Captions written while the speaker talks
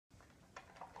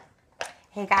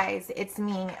Hey guys, it's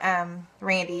me,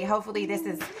 Randy. Hopefully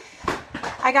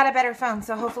I got a better phone,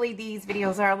 so hopefully these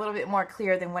videos are a little bit more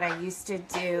clear than what I used to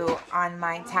do on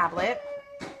my tablet.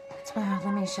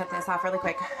 Let me shut this off really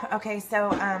quick. Okay,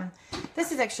 so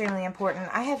this is extremely important.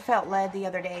 I had felt led the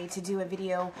other day to do a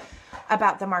video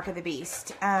about the mark of the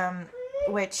beast,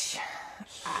 which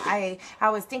I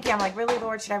was thinking, I'm like, really,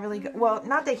 Lord, should I really go? Well,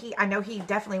 not that I know he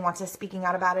definitely wants us speaking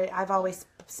out about it. I've always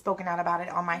spoken out about it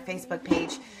on my Facebook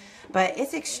page. But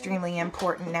it's extremely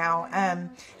important now,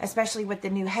 especially with the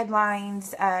new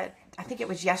headlines. I think it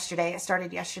was yesterday. It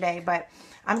started yesterday. But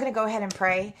I'm going to go ahead and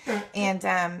pray. And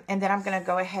then I'm going to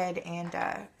go ahead and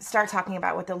start talking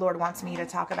about what the Lord wants me to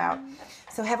talk about.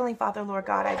 So Heavenly Father, Lord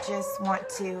God, I just want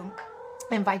to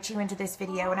invite you into this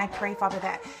video. And I pray, Father,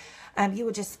 that you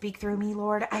would just speak through me,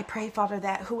 Lord. I pray, Father,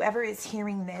 that whoever is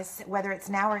hearing this, whether it's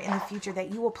now or in the future,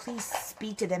 that you will please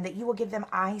speak to them, that you will give them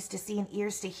eyes to see and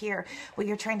ears to hear what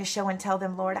you're trying to show and tell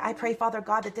them, Lord. I pray, Father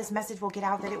God, that this message will get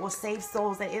out, that it will save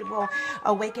souls, that it will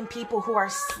awaken people who are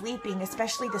sleeping,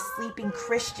 especially the sleeping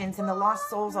Christians and the lost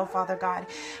souls, oh Father God.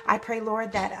 I pray,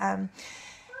 Lord, that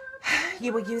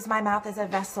you will use my mouth as a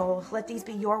vessel. Let these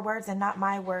be your words and not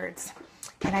my words.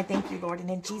 And I thank you, Lord. And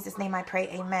in Jesus' name I pray,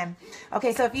 amen.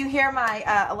 Okay, so if you hear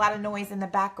a lot of noise in the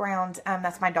background,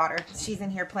 that's my daughter. She's in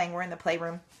here playing. We're in the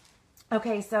playroom.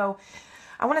 Okay, so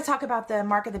I want to talk about the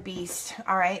mark of the beast.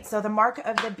 All right, so the mark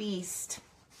of the beast,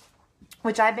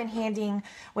 which I've been handing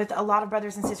with a lot of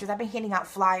brothers and sisters. I've been handing out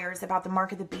flyers about the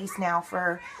mark of the beast now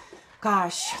for,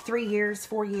 gosh, 3 years,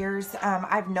 4 years.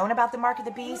 I've known about the mark of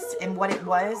the beast and what it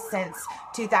was since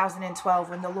 2012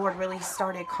 when the Lord really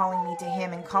started calling me to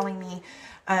him and calling me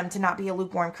to not be a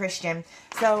lukewarm Christian.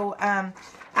 So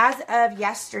as of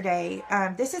yesterday,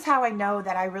 this is how I know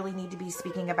that I really need to be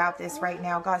speaking about this right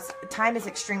now. God's time is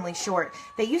extremely short.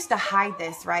 They used to hide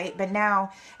this, right? But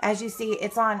now, as you see,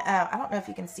 it's on, I don't know if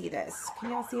you can see this. Can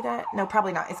y'all see that? No,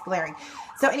 probably not. It's glaring.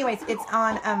 So anyways, it's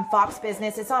on Fox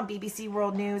Business. It's on BBC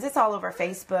World News. It's all over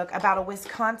Facebook about a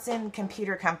Wisconsin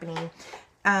computer company.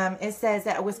 It says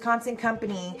that a Wisconsin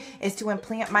company is to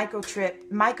implant microchips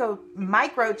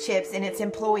in its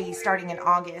employees starting in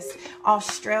August.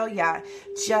 Australia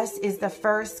just is the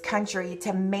first country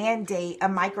to mandate a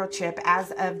microchip as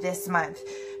of this month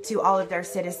to all of their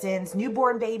citizens,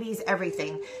 newborn babies,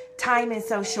 everything. Time is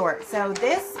so short. So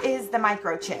this is the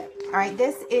microchip. All right.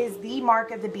 This is the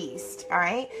mark of the beast. All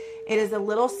right. It is a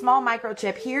little small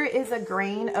microchip. Here is a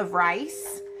grain of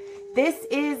rice. This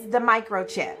is the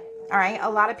microchip. All right. A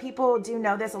lot of people do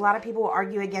know this. A lot of people will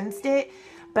argue against it,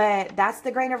 but that's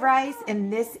the grain of rice.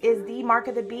 And this is the mark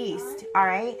of the beast. All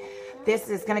right. This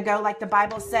is going to go like the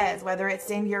Bible says, whether it's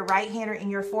in your right hand or in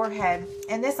your forehead.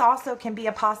 And this also can be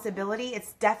a possibility.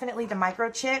 It's definitely the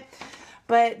microchip,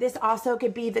 but this also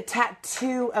could be the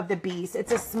tattoo of the beast.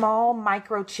 It's a small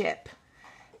microchip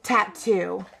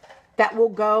tattoo that will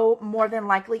go more than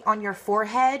likely on your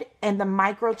forehead, and the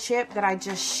microchip that I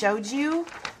just showed you,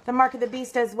 the mark of the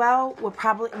beast as well, will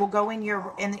go in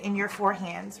your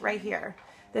forehands right here.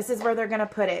 This is where they're going to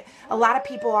put it. A lot of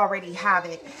people already have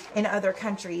it in other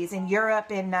countries, in Europe,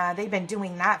 and they've been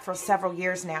doing that for several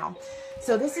years now.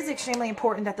 So this is extremely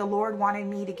important that the Lord wanted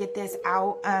me to get this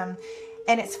out.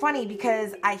 And it's funny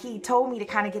because he told me to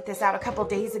kind of get this out a couple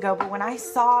days ago. But when I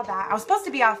saw that, I was supposed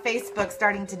to be off Facebook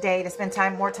starting today to spend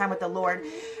more time with the Lord,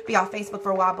 be off Facebook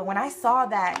for a while. But when I saw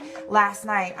that last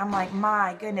night, I'm like,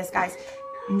 my goodness, guys.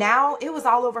 Now, it was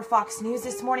all over Fox News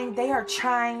this morning. They are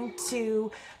trying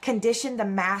to condition the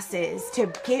masses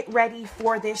to get ready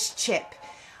for this chip.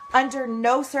 Under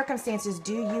no circumstances,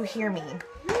 do you hear me?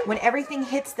 When everything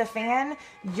hits the fan,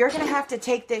 you're going to have to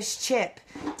take this chip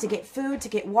to get food, to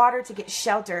get water, to get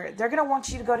shelter. They're going to want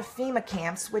you to go to FEMA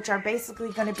camps, which are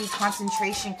basically going to be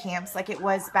concentration camps like it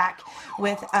was back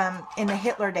with in the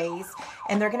Hitler days.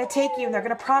 And they're going to take you and they're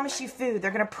going to promise you food.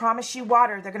 They're going to promise you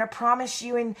water. They're going to promise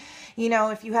you, and you know,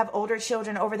 if you have older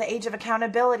children over the age of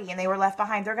accountability and they were left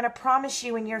behind, they're going to promise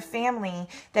you and your family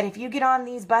that if you get on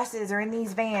these buses or in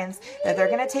these vans, that they're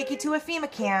going to take you to a FEMA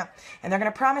camp and they're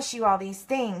going to promise you all these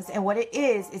things. And what it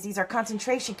is these are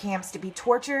concentration camps to be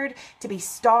tortured, to be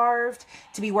starved,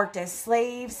 to be worked as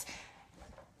slaves,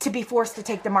 to be forced to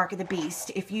take the mark of the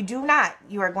beast. If you do not,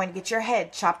 you are going to get your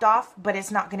head chopped off, but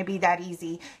it's not going to be that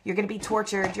easy. You're going to be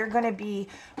tortured. You're going to be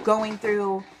going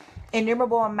through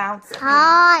innumerable amounts.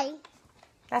 Hi.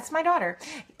 That's my daughter.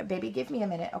 Baby, give me a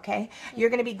minute, okay? You're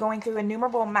going to be going through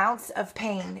innumerable amounts of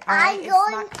pain. All right?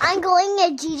 I'm going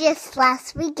to Jesus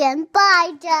last weekend.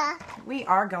 Bye, Dad. We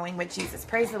are going with Jesus.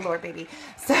 Praise the Lord, baby.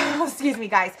 So, excuse me,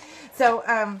 guys. So,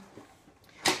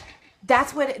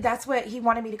 that's what he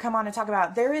wanted me to come on and talk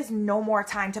about. There is no more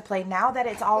time to play now that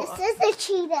it's all. This is the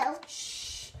Cheeto. Shh.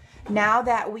 now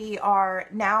that we are,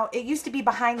 now it used to be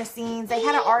behind the scenes. They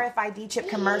had an RFID chip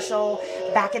commercial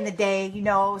back in the day, you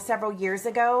know, several years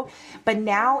ago, but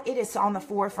now it is on the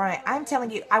forefront. I'm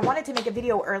telling you, I wanted to make a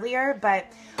video earlier, but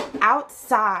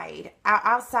outside,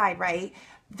 right,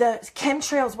 the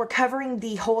chemtrails were covering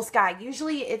the whole sky.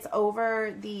 Usually it's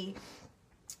over the,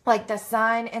 like the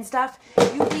sun and stuff.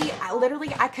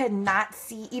 Literally, I could not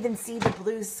even see the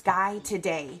blue sky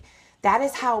today. That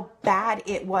is how bad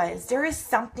it was. There is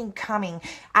something coming.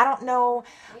 I don't know.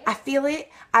 I feel it.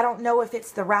 I don't know if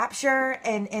it's the rapture,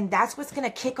 and that's what's going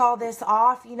to kick all this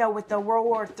off, you know, with the World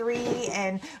War III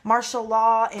and martial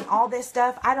law and all this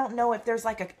stuff. I don't know if there's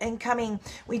like an incoming.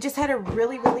 We just had a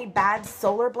really, really bad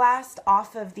solar blast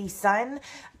off of the sun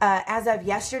as of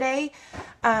yesterday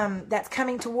that's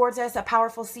coming towards us, a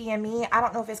powerful CME. I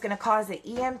don't know if it's going to cause an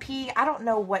EMP. I don't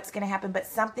know what's going to happen, but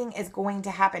something is going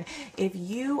to happen. If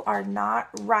you are not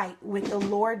right with the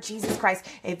Lord Jesus Christ,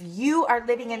 if you are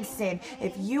living in sin,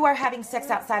 if you are having sex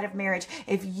outside of marriage,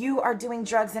 if you are doing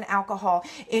drugs and alcohol,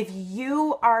 if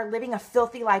you are living a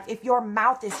filthy life, if your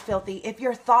mouth is filthy, if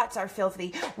your thoughts are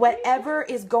filthy, whatever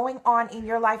is going on in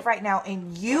your life right now,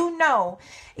 and you know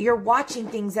you're watching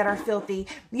things that are filthy,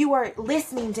 you are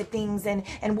listening to things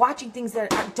and watching things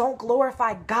that don't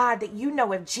glorify God, that you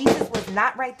know if Jesus was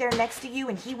not right there next to you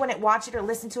and he wouldn't watch it or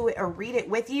listen to it or read it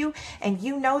with you, and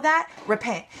you know that,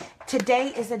 repent. Today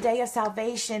is a day of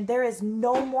salvation. There is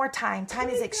no more time. Time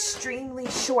is extremely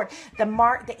short.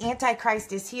 The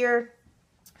Antichrist is here.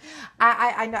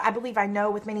 I believe I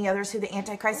know with many others who the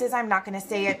Antichrist is. I'm not going to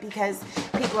say it because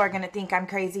people are going to think I'm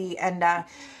crazy, and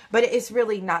but it's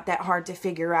really not that hard to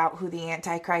figure out who the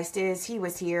Antichrist is. He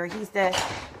was here. He's the,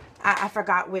 I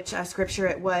forgot which scripture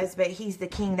it was, but he's the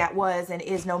king that was and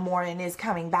is no more and is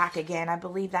coming back again. I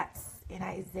believe that's in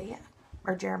Isaiah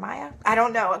or Jeremiah. I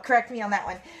don't know. Correct me on that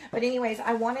one. But anyways,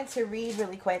 I wanted to read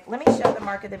really quick. Let me show the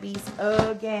mark of the beast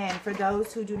again for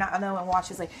those who do not know and watch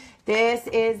this. Like, this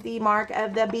is the mark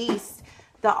of the beast.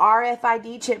 The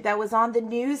RFID chip that was on the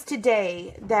news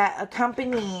today, that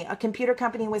a computer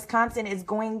company in Wisconsin is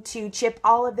going to chip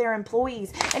all of their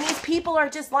employees. And these people are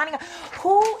just lining up.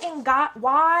 Who in God,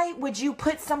 why would you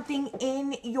put something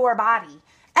in your body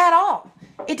at all?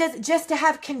 It does just to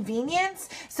have convenience.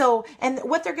 So, and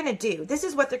what they're going to do, this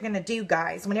is what they're going to do,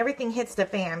 guys, when everything hits the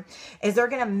fan, is they're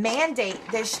going to mandate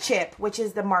this chip, which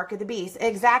is the mark of the beast.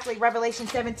 Exactly. Revelation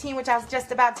 17, which I was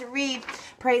just about to read.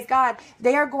 Praise God.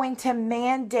 They are going to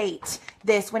mandate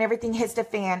this when everything hits the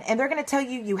fan. And they're going to tell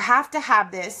you, you have to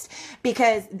have this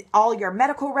because all your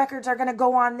medical records are going to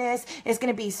go on this. It's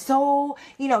going to be so,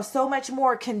 you know, so much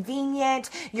more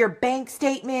convenient. Your bank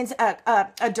statements,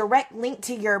 a direct link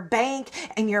to your bank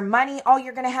and your money. All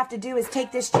you're going to have to do is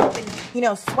take this chip and, you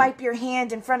know, swipe your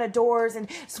hand in front of doors and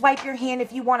swipe your hand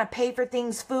if you want to pay for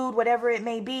things, food, whatever it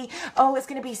may be. Oh, it's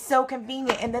going to be so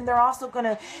convenient. And then they're also going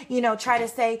to, you know, try to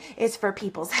say it's for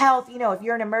people's health. You know, if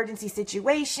you're in an emergency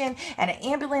situation and an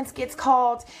ambulance gets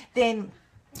called, then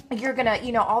you're gonna,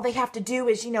 you know, all they have to do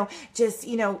is, you know, just,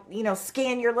 you know,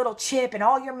 scan your little chip and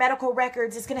all your medical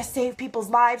records. It's gonna save people's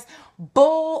lives.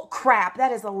 Bull crap.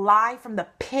 That is a lie from the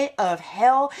pit of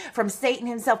hell, from Satan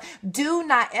himself. Do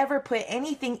not ever put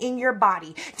anything in your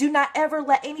body. Do not ever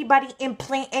let anybody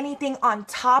implant anything on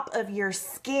top of your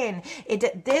skin.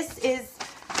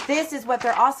 This is what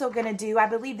they're also going to do. I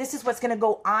believe this is what's going to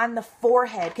go on the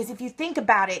forehead. Because if you think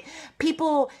about it,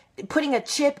 people putting a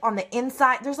chip on the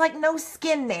inside, there's like no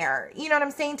skin there. You know what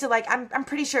I'm saying? To like, I'm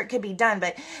pretty sure it could be done,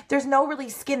 but there's no really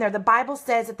skin there. The Bible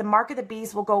says that the mark of the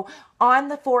beast will go on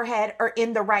the forehead or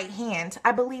in the right hand.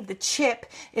 I believe the chip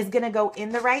is going to go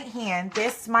in the right hand.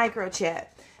 This microchip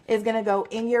is going to go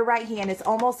in your right hand. It's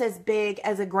almost as big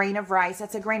as a grain of rice.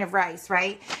 That's a grain of rice,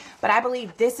 right? But I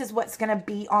believe this is what's going to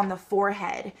be on the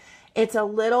forehead. It's a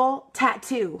little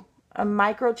tattoo, a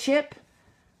microchip,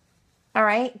 all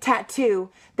right, tattoo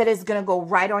that is going to go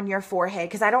right on your forehead.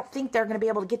 Because I don't think they're going to be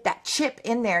able to get that chip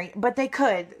in there, but they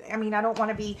could. I mean, I don't want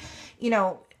to be, you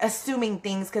know, assuming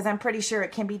things, because I'm pretty sure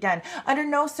it can be done. Under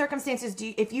no circumstances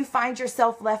if you find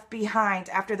yourself left behind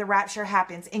after the rapture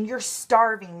happens and you're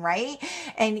starving, right?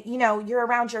 And, you know, you're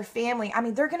around your family. I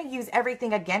mean, they're going to use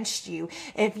everything against you.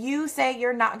 If you say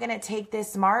you're not going to take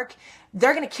this mark,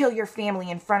 they're going to kill your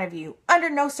family in front of you. Under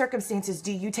no circumstances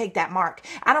do you take that mark.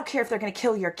 I don't care if they're going to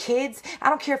kill your kids. I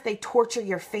don't care if they torture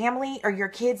your family or your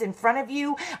kids in front of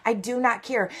you. I do not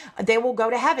care. They will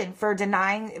go to heaven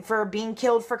for being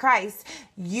killed for Christ.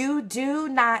 You do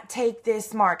not take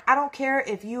this mark. I don't care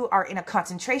if you are in a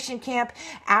concentration camp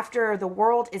after the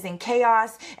world is in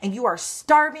chaos and you are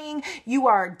starving, you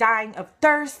are dying of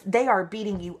thirst. They are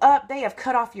beating you up. They have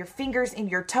cut off your fingers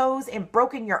and your toes and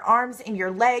broken your arms and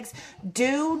your legs.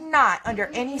 Do not, under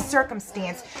any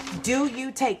circumstance, do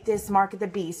you take this mark of the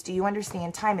beast. Do you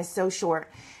understand? Time is so short.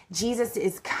 Jesus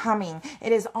is coming.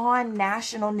 It is on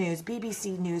national news,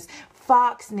 BBC News,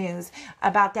 Fox News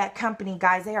about that company,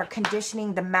 guys. They are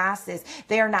conditioning the masses.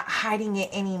 They are not hiding it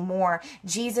anymore.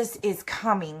 Jesus is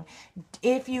coming.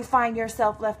 If you find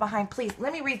yourself left behind, please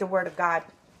let me read the word of God.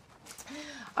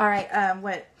 All right.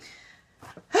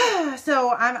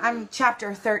 So I'm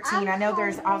chapter 13. I know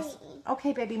there's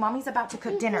okay, baby. Mommy's about to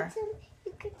cook dinner.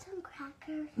 You get some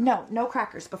crackers. No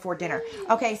crackers before dinner.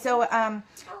 Okay, so I'm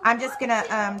just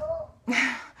gonna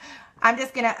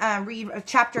read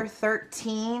chapter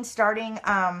 13, starting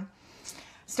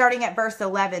at verse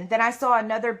 11. Then I saw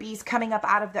another beast coming up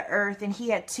out of the earth, and he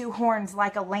had 2 horns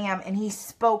like a lamb, and he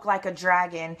spoke like a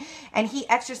dragon. And he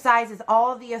exercises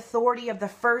all the authority of the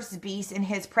first beast in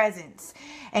his presence,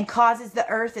 and causes the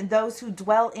earth and those who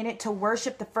dwell in it to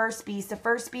worship the first beast. The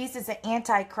first beast is the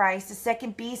Antichrist. The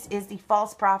second beast is the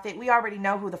false prophet. We already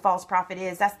know who the false prophet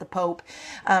is. That's the Pope,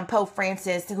 Pope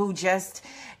Francis, who just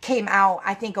came out,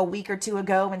 I think, a week or 2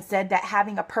 ago and said that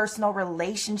having a personal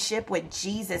relationship with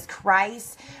Jesus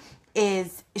Christ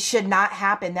should not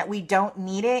happen, that we don't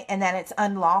need it, and that it's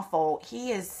unlawful.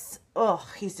 He's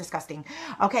disgusting.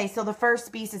 Okay, so the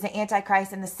first beast is the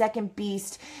Antichrist, and the second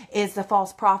beast is the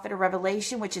false prophet of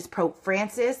Revelation, which is Pope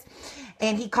Francis.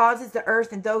 And he causes the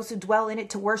earth and those who dwell in it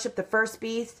to worship the first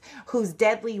beast, whose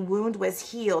deadly wound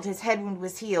was healed. His head wound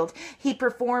was healed. He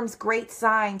performs great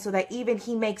signs, so that even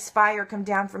he makes fire come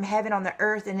down from heaven on the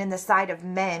earth and in the sight of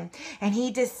men. And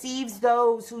he deceives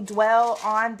those who dwell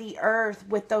on the earth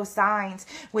with those signs,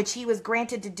 which he was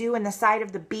granted to do in the sight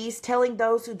of the beast, telling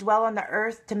those who dwell on the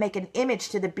earth to make an image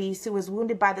to the beast who was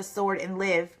wounded by the sword and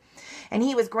live. And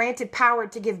he was granted power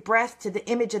to give breath to the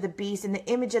image of the beast, and the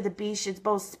image of the beast should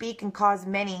both speak and cause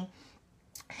many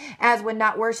as would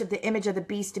not worship the image of the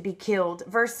beast to be killed.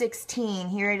 Verse 16,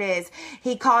 here it is.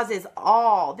 He causes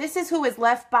all. This is who is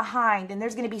left behind. And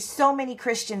there's going to be so many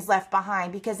Christians left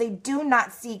behind because they do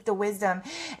not seek the wisdom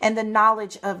and the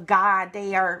knowledge of God.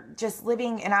 They are just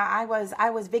living, and I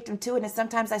was victim to it, and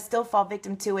sometimes I still fall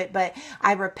victim to it, but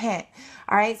I repent.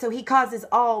 All right, so he causes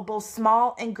all, both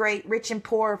small and great, rich and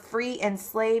poor, free and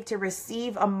slave, to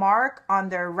receive a mark on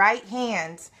their right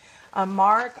hands. A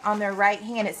mark on their right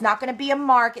hand. It's not going to be a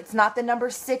mark. It's not the number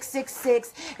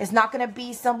 666. It's not going to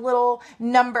be some little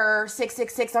number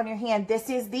 666 on your hand. This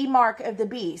is the mark of the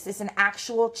beast. It's an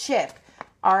actual chip,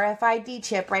 RFID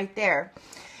chip right there.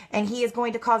 And he is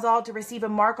going to cause all to receive a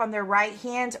mark on their right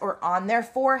hand or on their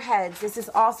foreheads. This is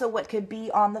also what could be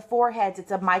on the foreheads.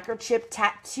 It's a microchip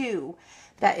tattoo.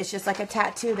 That is just like a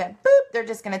tattoo that, boop, they're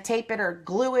just going to tape it or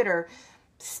glue it or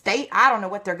I don't know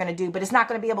what they're going to do, but it's not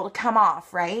going to be able to come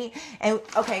off, right? And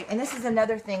okay, and this is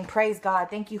another thing. Praise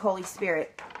God. Thank you, Holy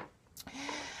Spirit.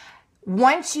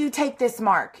 Once you take this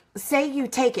mark, say you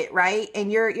take it, right?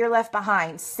 And you're left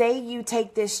behind. Say you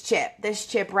take this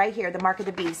chip right here, the mark of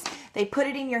the beast. They put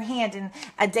it in your hand, and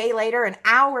a day later, an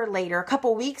hour later, a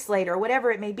couple weeks later, whatever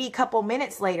it may be, a couple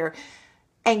minutes later,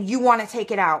 and you want to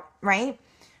take it out, right?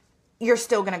 You're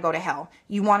still going to go to hell.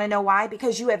 You want to know why?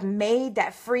 Because you have made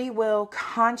that free will,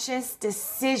 conscious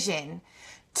decision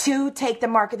to take the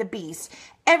mark of the beast.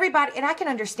 Everybody, and I can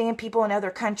understand people in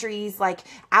other countries, like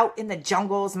out in the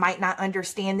jungles, might not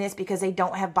understand this because they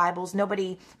don't have Bibles.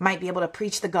 Nobody might be able to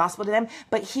preach the gospel to them.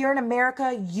 But here in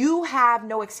America, you have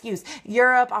no excuse.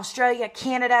 Europe, Australia,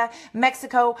 Canada,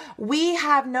 Mexico, we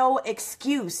have no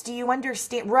excuse. Do you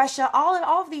understand? Russia,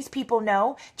 all of these people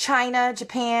know. China,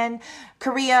 Japan,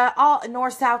 Korea, all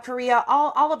North, South Korea,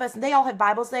 all of us, they all have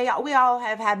Bibles. We all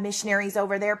have had missionaries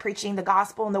over there preaching the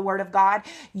gospel and the word of God.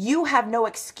 You have no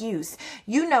excuse.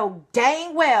 You know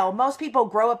dang well most people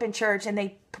grow up in church and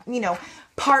they,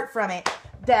 part from it.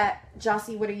 That,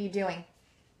 Jossie, what are you doing?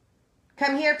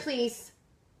 Come here, please.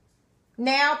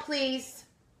 Now, please.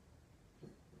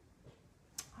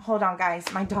 Hold on,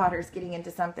 guys. My daughter's getting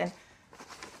into something.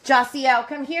 Josiel,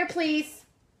 come here, please.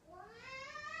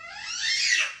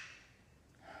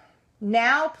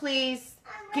 Now, please.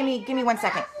 Give me 1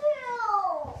 second.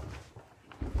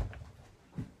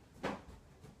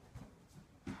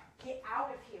 Get out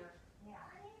of here. Yeah.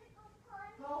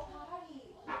 Go potty.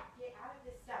 Get out of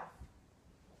this stuff.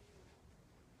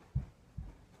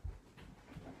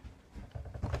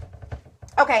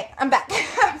 Okay, I'm back.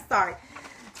 I'm sorry.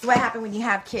 It's what happened when you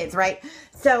have kids, right?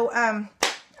 So,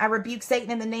 I rebuke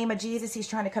Satan in the name of Jesus. He's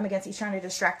trying to come against. He's trying to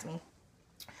distract me.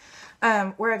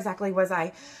 Where exactly was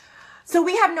I? So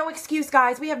we have no excuse,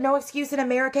 guys. We have no excuse in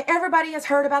America. Everybody has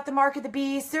heard about the mark of the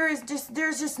beast. There's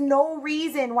just no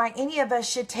reason why any of us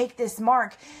should take this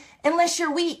mark unless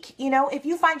you're weak. You know, if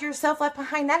you find yourself left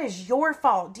behind, that is your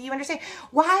fault. Do you understand?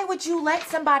 Why would you let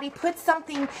somebody put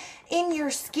something in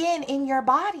your skin, in your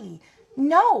body?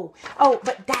 No. Oh,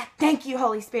 but thank you,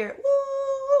 Holy Spirit.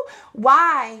 Woo!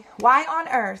 Why on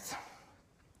earth?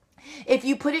 If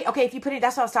you put it,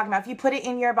 that's what I was talking about. If you put it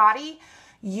in your body,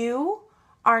 you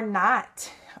are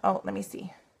not, oh, let me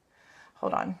see.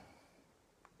 Hold on.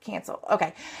 Cancel.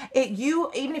 Okay.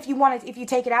 Even if you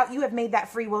take it out, you have made that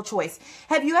free will choice.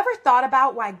 Have you ever thought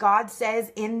about why God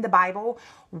says in the Bible,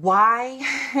 why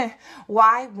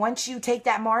once you take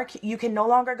that mark, you can no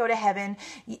longer go to heaven,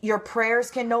 your prayers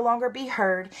can no longer be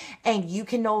heard, and you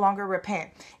can no longer repent?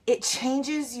 It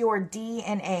changes your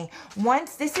DNA.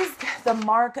 Once, this is the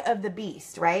mark of the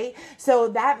beast, right? So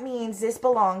that means this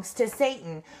belongs to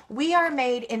Satan. We are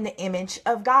made in the image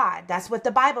of God. That's what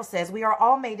the Bible says. We are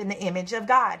all made in the image of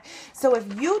God. So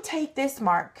if you take this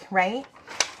mark, right,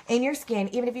 in your skin,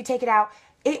 even if you take it out,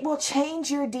 it will change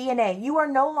your DNA. You are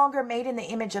no longer made in the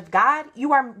image of God.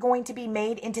 You are going to be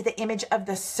made into the image of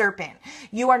the serpent.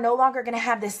 You are no longer going to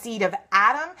have the seed of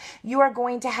Adam. You are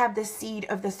going to have the seed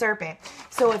of the serpent.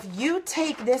 So if you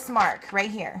take this mark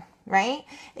right here, right?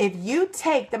 If you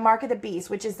take the mark of the beast,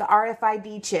 which is the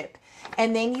RFID chip,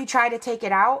 and then you try to take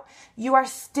it out, you are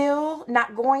still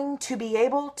not going to be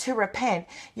able to repent.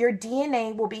 Your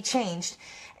DNA will be changed.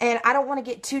 And I don't want to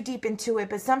get too deep into it,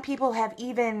 but some people have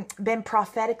even been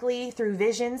prophetically, through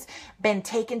visions, been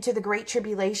taken to the Great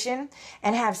Tribulation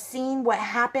and have seen what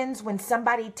happens when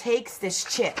somebody takes this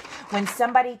chip, when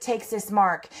somebody takes this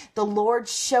mark. The Lord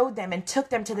showed them and took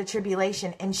them to the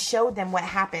tribulation and showed them what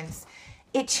happens.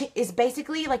 It is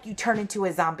basically like you turn into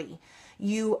a zombie.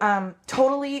 You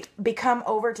totally become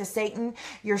over to Satan.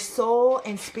 Your soul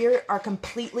and spirit are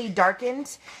completely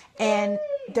darkened, and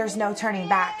there's no turning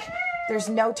back. There's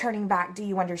no turning back. Do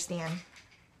you understand?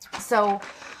 So,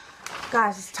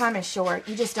 guys, time is short.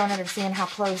 You just don't understand how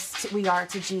close we are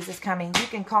to Jesus coming. You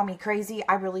can call me crazy.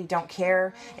 I really don't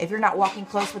care. If you're not walking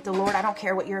close with the Lord, I don't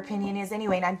care what your opinion is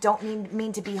anyway. And I don't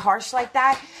mean to be harsh like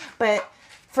that, but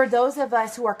for those of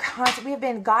us who are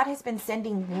God has been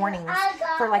sending warnings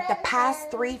for like the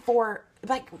past 3-4,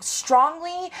 like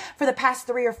strongly for the past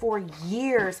 3 or 4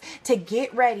 years, to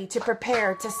get ready, to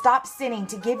prepare, to stop sinning,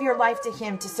 to give your life to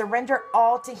Him, to surrender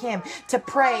all to Him, to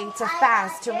pray, to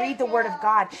fast, to read the Word of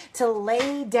God, to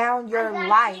lay down your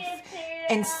life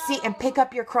and pick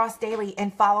up your cross daily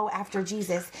and follow after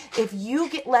Jesus. If you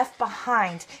get left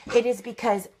behind, it is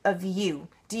because of you.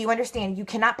 Do you understand? You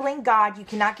cannot blame God. You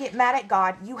cannot get mad at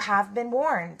God. You have been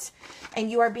warned.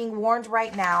 And you are being warned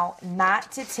right now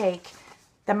not to take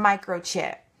the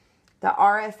microchip, the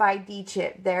RFID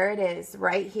chip. There it is,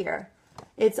 right here.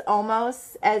 It's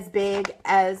almost as big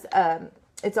as,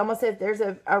 it's almost if there's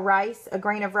a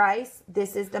grain of rice.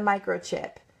 This is the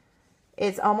microchip.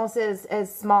 It's almost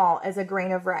as small as a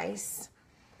grain of rice.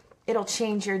 It'll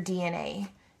change your DNA.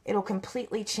 It'll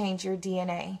completely change your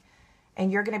DNA. And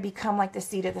you're going to become like the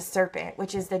seed of the serpent,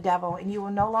 which is the devil. And you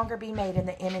will no longer be made in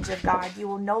the image of God. You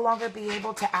will no longer be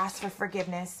able to ask for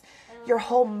forgiveness. Your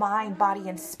whole mind, body,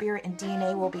 and spirit and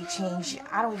DNA will be changed.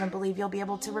 I don't even believe you'll be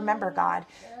able to remember God,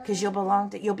 because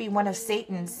you'll be one of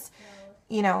Satan's,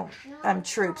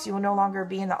 troops. You will no longer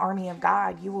be in the army of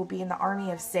God. You will be in the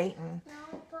army of Satan.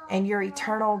 And your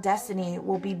eternal destiny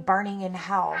will be burning in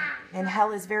hell. And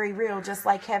hell is very real, just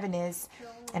like heaven is.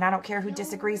 And I don't care who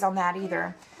disagrees on that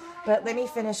either. But let me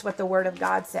finish what the Word of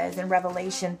God says in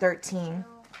Revelation 13.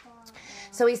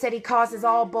 So He said, He causes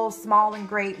all, both small and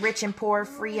great, rich and poor,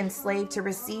 free and slave, to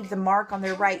receive the mark on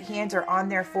their right hand or on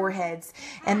their foreheads,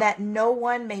 and that no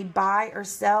one may buy or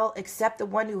sell except the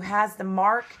one who has the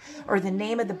mark, or the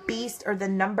name of the beast, or the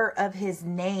number of his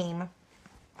name.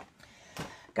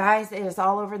 Guys, it is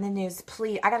all over the news.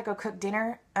 Please, I got to go cook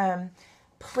dinner.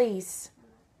 Please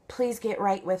get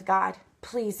right with God.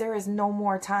 Please, there is no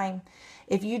more time.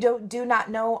 If you do not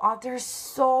know, there's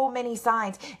so many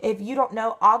signs. If you don't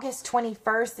know, August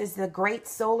 21st is the great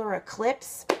solar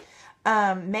eclipse.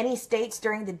 Many states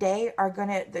during the day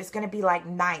there's going to be like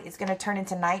night. It's going to turn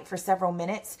into night for several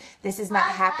minutes. This has not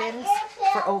happened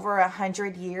for over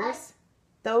 100 years.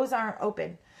 Those aren't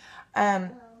open.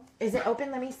 Is it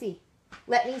open? Let me see.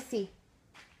 Let me see.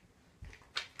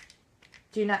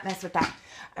 Do not mess with that.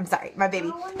 I'm sorry, my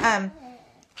baby.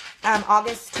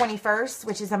 August 21st,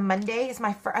 which is a Monday, is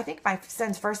I think my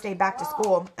son's first day back to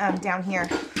school down here.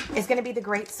 It's going to be the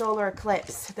great solar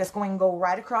eclipse that's going to go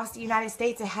right across the United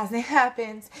States. It hasn't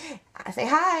happened. I say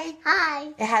hi. Hi.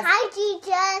 It has. Hi,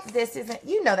 Jesus. This isn't,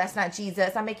 you know that's not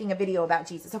Jesus. I'm making a video about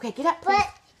Jesus. Okay, get up, please.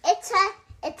 But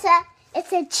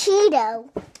it's a Cheeto.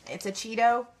 It's a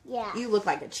Cheeto? Yeah. You look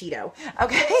like a Cheeto.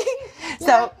 Okay.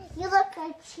 So. You look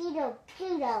like Cheeto.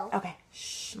 Okay.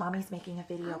 Shh. Mommy's making a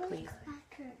video, please.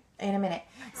 In a minute.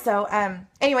 So,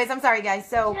 anyways, I'm sorry, guys.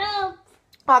 So,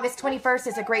 August 21st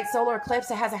is a great solar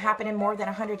eclipse. It hasn't happened in more than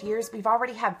 100 years. We've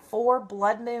already had 4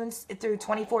 blood moons through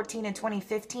 2014 and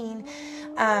 2015.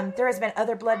 There has been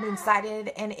other blood moons sighted.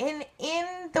 And in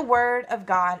the Word of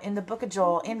God, in the book of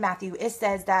Joel, in Matthew, it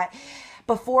says that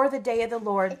before the day of the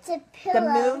Lord, the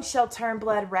moon shall turn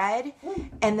blood red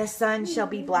and the sun shall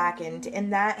be blackened.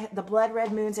 And that the blood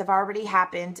red moons have already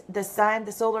happened. The sun,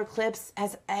 the solar eclipse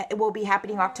it will be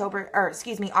happening August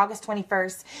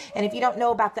 21st. And if you don't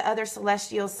know about the other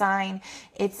celestial sign,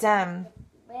 it's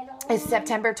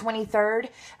September 23rd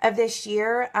of this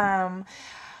year.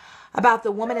 About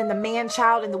the woman and the man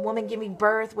child and the woman giving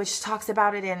birth, which talks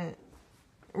about it in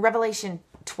Revelation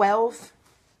 12.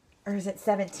 Or is it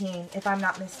 17, if I'm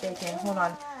not mistaken? Hold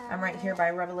on. I'm right here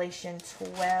by Revelation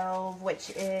 12,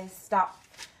 which is, stop,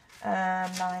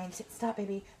 9, stop,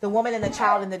 baby. The woman and the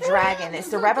child and the dragon. It's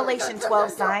the Revelation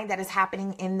 12 sign that is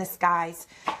happening in the skies.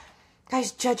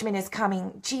 Guys, judgment is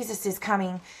coming. Jesus is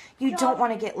coming. You don't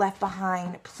want to get left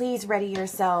behind. Please ready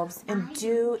yourselves. And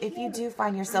if you do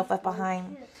find yourself left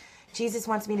behind, Jesus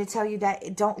wants me to tell you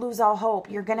that don't lose all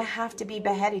hope. You're going to have to be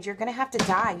beheaded. You're going to have to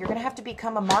die. You're going to have to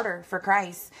become a martyr for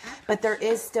Christ. But there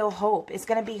is still hope. It's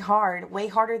going to be hard, way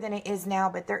harder than it is now,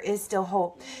 but there is still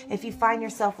hope. If you find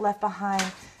yourself left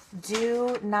behind,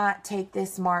 do not take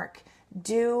this mark.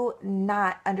 Do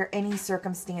not, under any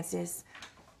circumstances.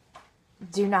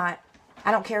 Do not.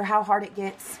 I don't care how hard it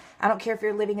gets. I don't care if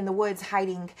you're living in the woods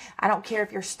hiding. I don't care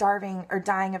if you're starving or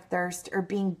dying of thirst or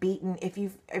being beaten. If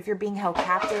you're being held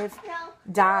captive,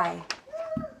 die.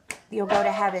 You'll go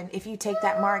to heaven. If you take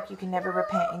that mark, you can never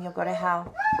repent and you'll go to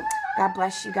hell. God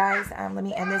bless you guys. Let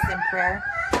me end this in prayer.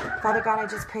 Father God, I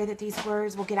just pray that these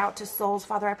words will get out to souls.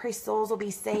 Father, I pray souls will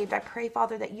be saved. I pray,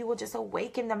 Father, that you will just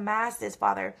awaken the masses,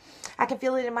 Father. I can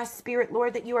feel it in my spirit,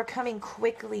 Lord, that you are coming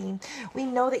quickly. We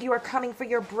know that you are coming for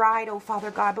your bride, oh Father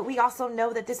God, but we also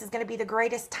know that this is going to be the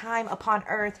greatest time upon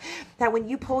earth, that when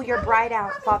you pull your bride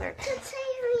out, Father,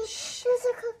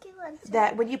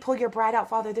 that when you pull your bride out,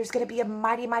 Father, there's going to be a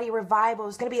mighty, mighty revival.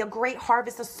 There's going to be a great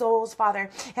harvest of souls,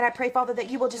 Father. And I pray, Father, that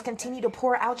you will just continue to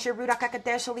pour out your Ruach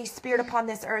HaKodesh, Holy Spirit, upon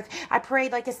this earth. I pray,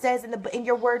 like it says in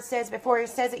your word says before, it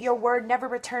says that your word never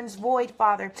returns void,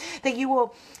 Father. That you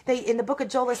will, in the book of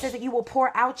Joel, it says that you will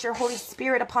pour out your Holy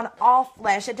Spirit upon all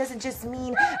flesh. It doesn't just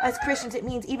mean us Christians. It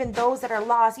means even those that are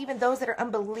lost, even those that are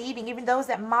unbelieving, even those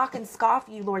that mock and scoff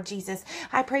you, Lord Jesus.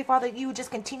 I pray, Father, you would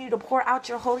just continue to pour out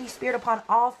your Holy Spirit upon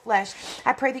all flesh.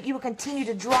 I pray that you will continue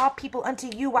to draw people unto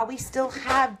you while we still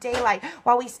have daylight,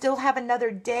 while we still have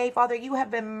another day. Father, you have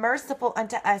been merciful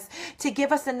unto us to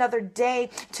give us another day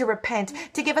to repent,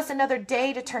 to give us another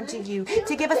day to turn to you,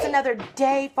 to give us another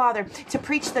day, Father, to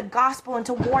preach the gospel and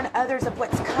to warn others of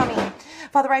what's coming.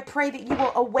 Father, I pray that you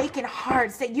will awaken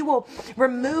hearts, that you will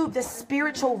remove the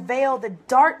spiritual veil, the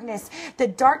darkness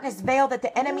veil that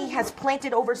the enemy has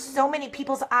planted over so many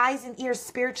people's eyes and ears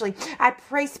spiritually. I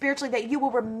pray spiritually that you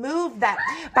will remove that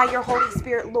by your Holy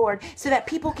Spirit, Lord, so that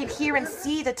people can hear and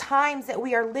see the times that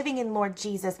we are living in, Lord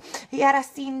Jesus.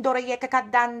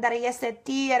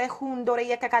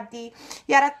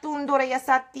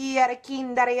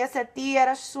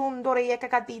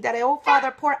 Oh,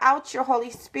 Father, pour out your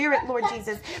Holy Spirit, Lord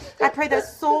Jesus. I pray that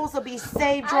souls will be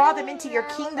saved. Draw them into your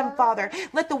kingdom, Father.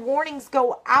 Let the warnings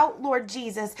go out, Lord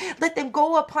Jesus. Let them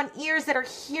go upon ears that are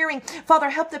hearing. Father,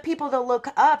 help the people to look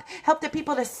up. Help the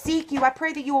people to seek you. I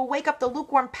pray that you will wake up the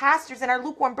lukewarm pastors and our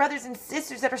lukewarm brothers and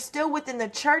sisters that are still within the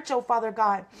church, oh Father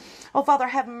God. Oh Father,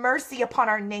 have mercy upon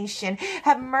our nation.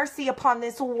 Have mercy upon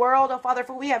this world, oh Father,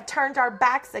 for we have turned our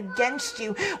backs against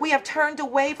you. We have turned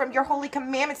away from your holy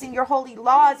commandments and your holy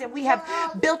laws, and we have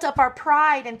built up our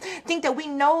pride and think that we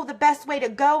know the best way to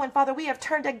go. And Father, we have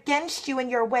turned against you in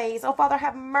your ways. Oh Father,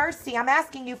 have mercy. I'm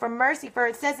asking you for mercy, for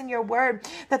it says in your word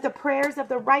that the prayers of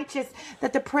the righteous,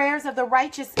 stop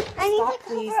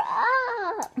please,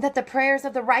 that the prayers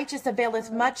of the righteous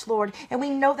availeth much, Lord. And we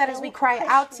know that as we cry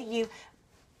out to you.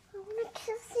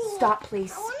 Stop,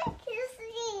 please.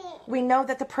 We know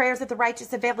that the prayers of the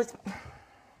righteous availeth.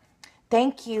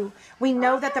 Thank you. We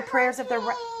know that the prayers of the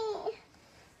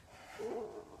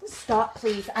Stop,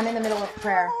 please. I'm in the middle of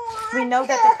prayer. We know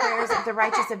that the prayers of the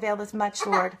righteous availeth much,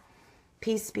 Lord.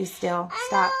 Peace be still.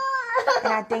 Stop.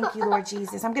 And I thank you, Lord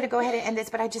Jesus. I'm going to go ahead and end this,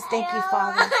 but I just thank you,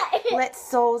 Father. Let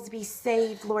souls be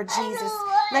saved, Lord Jesus.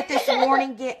 Let this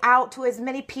warning get out to as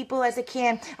many people as it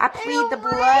can. I plead the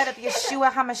blood of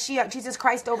Yeshua HaMashiach, Jesus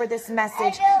Christ, over this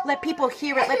message. Let people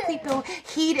hear it. Let people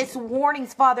heed its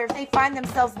warnings, Father, if they find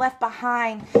themselves left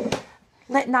behind.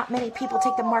 Let not many people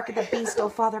take the mark of the beast, oh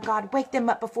Father God. Wake them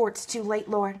up before it's too late,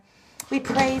 Lord. We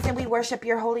praise and we worship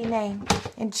your holy name.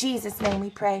 In Jesus' name we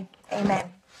pray. Amen.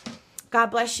 God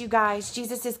bless you guys.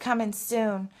 Jesus is coming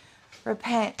soon.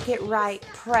 Repent, get right,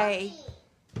 pray.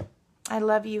 I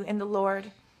love you in the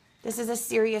Lord. This is a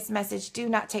serious message. Do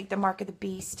not take the mark of the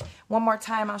beast. One more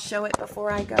time, I'll show it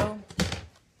before I go.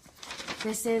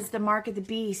 This is the mark of the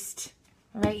beast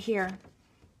right here.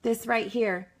 This right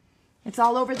here. It's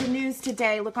all over the news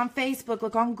today. Look on Facebook,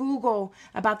 look on Google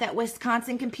about that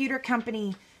Wisconsin computer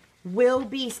company. Will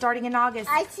be starting in August.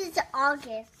 This is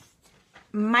August.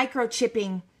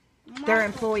 Microchipping their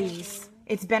employees.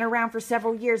 It's been around for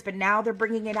several years, but now they're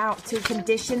bringing it out to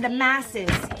condition the masses.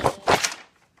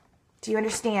 Do you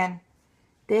understand?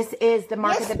 This is the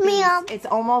mark of the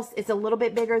beast. It's a little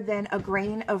bit bigger than a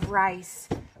grain of rice.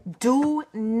 Do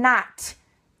not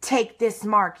take this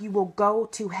mark. You will go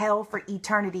to hell for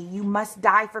eternity. You must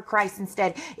die for Christ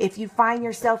instead if you find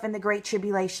yourself in the great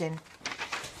tribulation.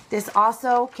 This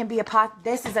also can be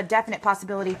this is a definite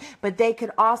possibility, but they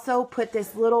could also put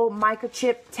this little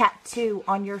microchip tattoo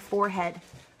on your forehead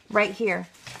right here.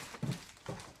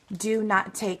 Do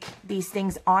not take these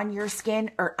things on your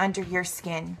skin or under your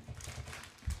skin.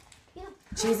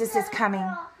 Jesus is coming.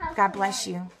 God bless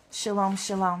you. Shalom,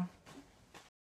 shalom.